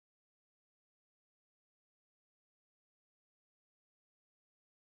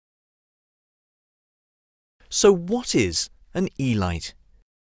So what is an E-light?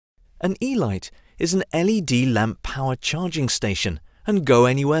 An E-light is an LED lamp power charging station and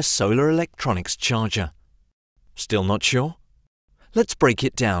go-anywhere solar electronics charger. Still not sure? Let's break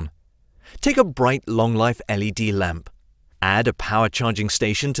it down. Take a bright long-life LED lamp. Add a power charging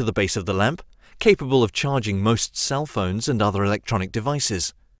station to the base of the lamp, capable of charging most cell phones and other electronic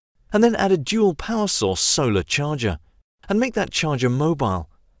devices. And then add a dual power source solar charger and make that charger mobile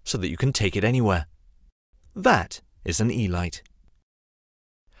so that you can take it anywhere. That is an E-light.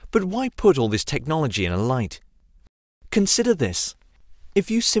 But why put all this technology in a light? Consider this.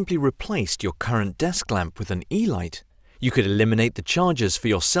 If you simply replaced your current desk lamp with an E-light, you could eliminate the chargers for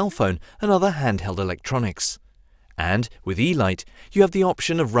your cell phone and other handheld electronics. And with E-light, you have the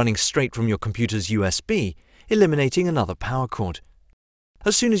option of running straight from your computer's USB, eliminating another power cord.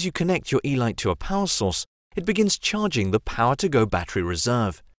 As soon as you connect your E-light to a power source, it begins charging the Power-to-Go battery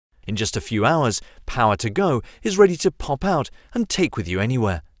reserve. In just a few hours, Power-to-Go is ready to pop out and take with you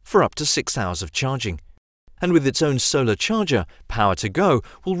anywhere for up to 6 hours of charging. And with its own solar charger, Power-to-Go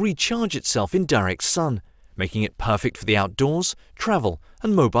will recharge itself in direct sun, making it perfect for the outdoors, travel,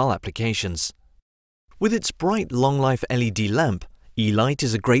 and mobile applications. With its bright long-life LED lamp, E-light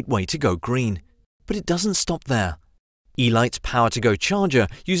is a great way to go green. But it doesn't stop there. E-light's Power-to-Go charger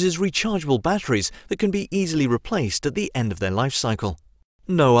uses rechargeable batteries that can be easily replaced at the end of their life cycle.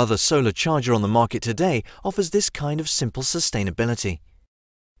 No other solar charger on the market today offers this kind of simple sustainability.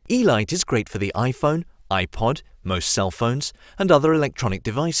 E-light is great for the iPhone, iPod, most cell phones, and other electronic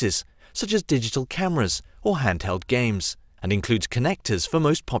devices, such as digital cameras or handheld games, and includes connectors for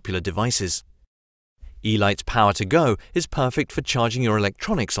most popular devices. E-light's Power-to-Go is perfect for charging your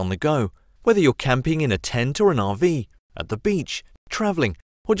electronics on the go, whether you're camping in a tent or an RV, at the beach, traveling,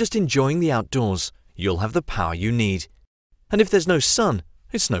 or just enjoying the outdoors. You'll have the power you need. And if there's no sun,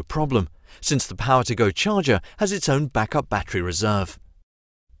 it's no problem, since the Power-to-Go charger has its own backup battery reserve.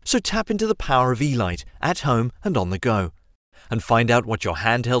 So tap into the power of E-light at home and on the go, and find out what your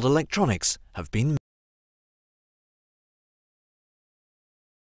handheld electronics have been